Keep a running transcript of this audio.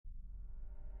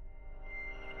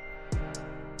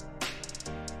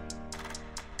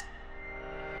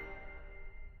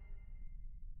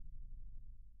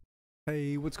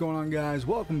Hey, what's going on, guys?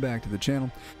 Welcome back to the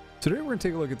channel. Today we're going to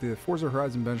take a look at the Forza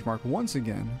Horizon benchmark once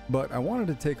again, but I wanted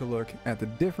to take a look at the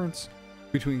difference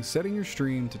between setting your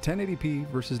stream to 1080p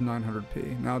versus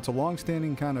 900p. Now, it's a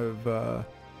long-standing kind of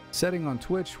setting on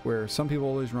Twitch where some people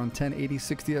always run 1080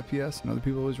 60 FPS and other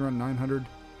people always run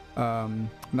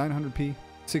 900p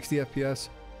 60 FPS.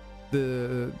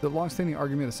 The long-standing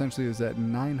argument essentially is that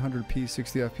 900p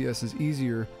 60 FPS is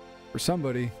easier for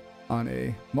somebody on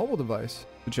a mobile device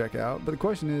to check out, but the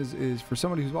question is for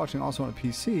somebody who's watching also on a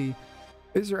PC,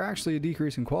 is there actually a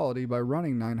decrease in quality by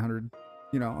running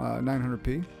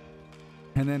 900p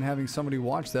and then having somebody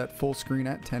watch that full screen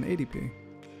at 1080p?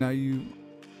 Now, you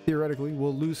theoretically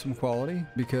will lose some quality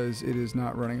because it is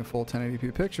not running a full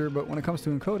 1080p picture, but when it comes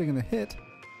to encoding in the hit,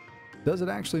 does it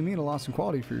actually mean a loss in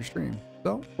quality for your stream?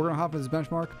 So we're gonna hop into this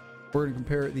benchmark. We're gonna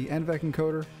compare the NVENC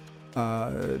encoder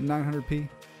 900p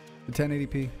to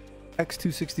 1080p,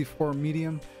 X264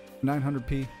 medium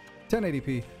 900p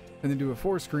 1080p, and then do a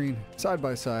 4-screen side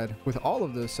by side with all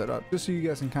of this set up, just so you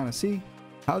guys can kind of see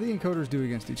how the encoders do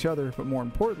against each other, but more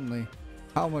importantly,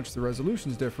 how much the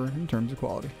resolutions differ in terms of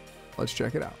quality. Let's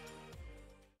check it out.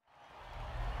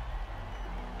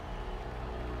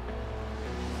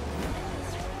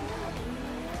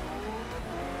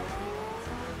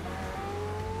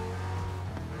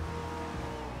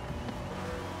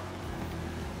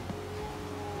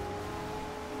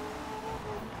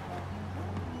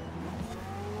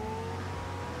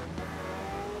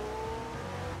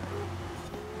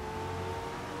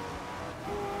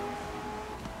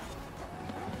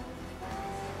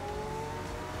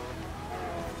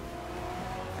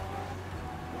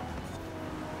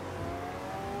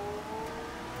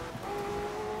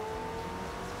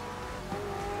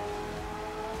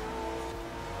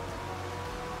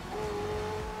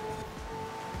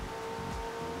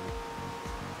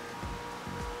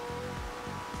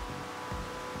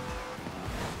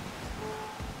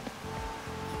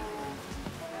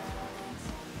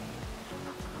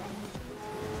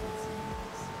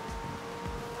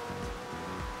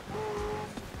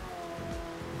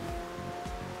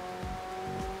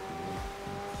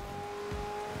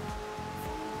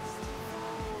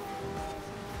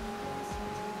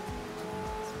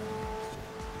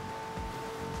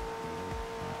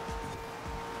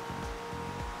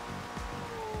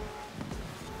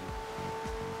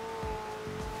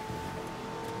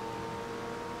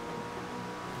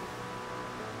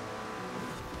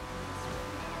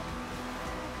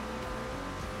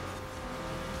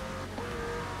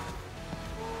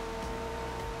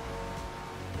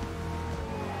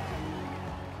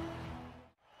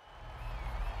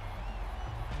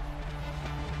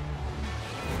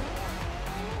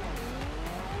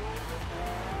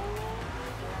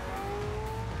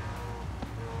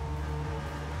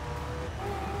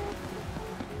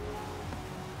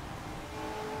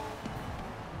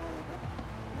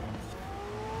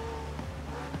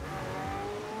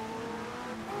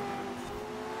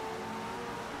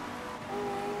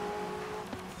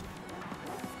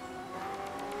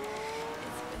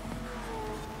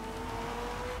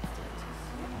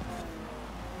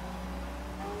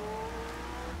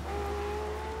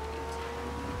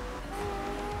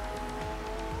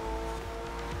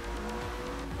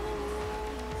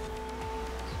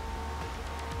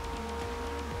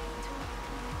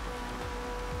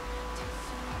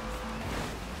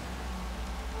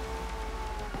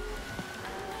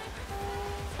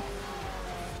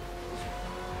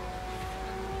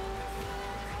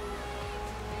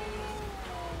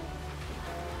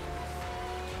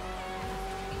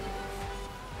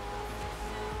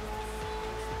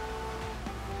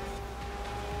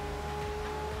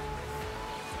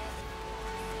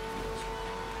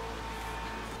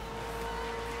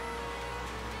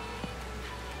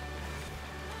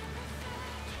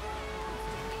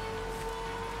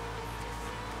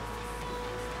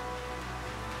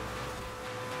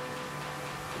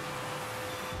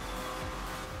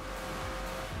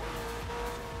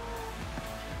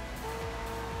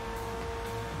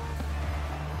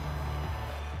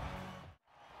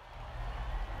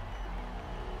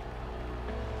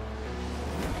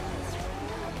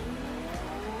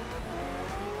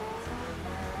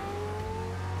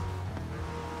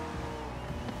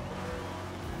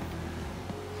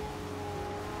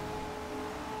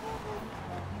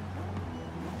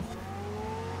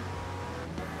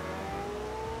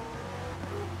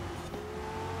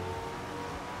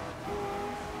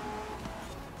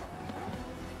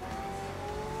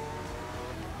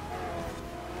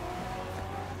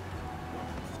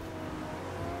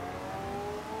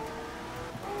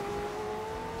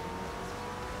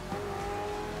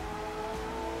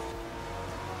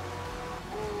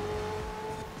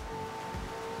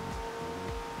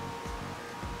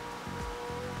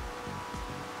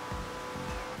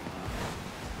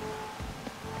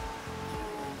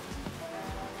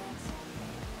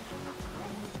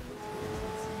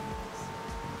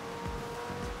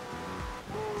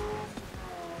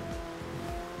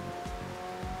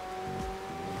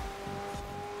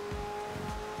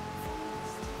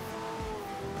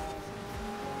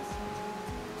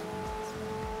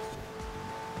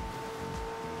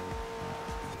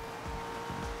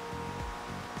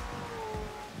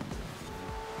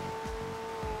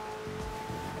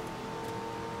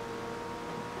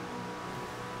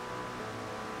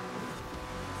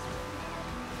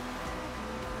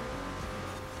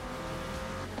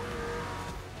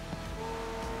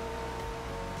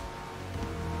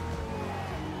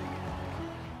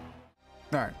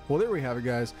 All right, well, there we have it,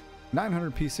 guys.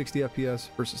 900p 60 FPS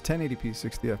versus 1080p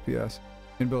 60 FPS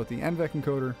in both the NVENC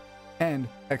encoder and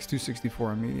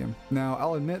X264 in medium. Now,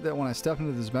 I'll admit that when I stepped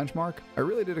into this benchmark, I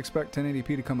really did expect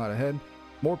 1080p to come out ahead.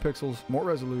 More pixels, more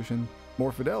resolution,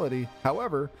 more fidelity.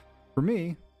 However, for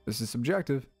me, this is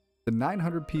subjective, the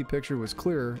 900p picture was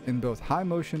clearer in both high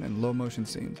motion and low motion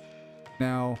scenes.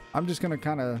 Now, I'm just gonna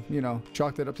kind of,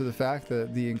 chalk that up to the fact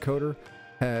that the encoder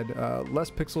had less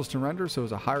pixels to render, so it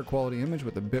was a higher quality image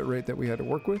with the bit rate that we had to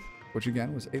work with, which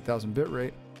again was 8000 bit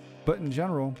rate. But in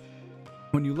general,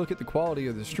 when you look at the quality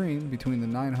of the stream between the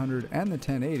 900 and the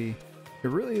 1080, it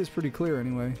really is pretty clear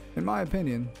anyway, in my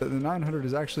opinion, that the 900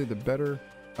 is actually the better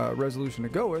resolution to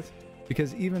go with,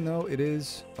 because even though it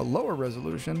is a lower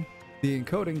resolution, the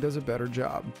encoding does a better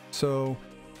job. So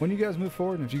when you guys move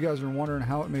forward, and if you guys are wondering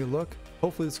how it may look,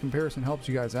 hopefully this comparison helps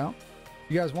you guys out.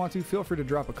 If you guys want to, feel free to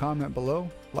drop a comment below,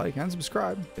 like and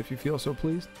subscribe if you feel so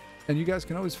pleased. And you guys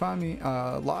can always find me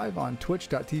live on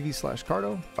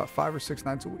twitch.tv/Carto about 5 or 6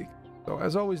 nights a week. So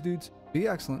as always, dudes, be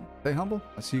excellent, stay humble.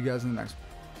 I'll see you guys in the next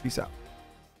one. Peace out.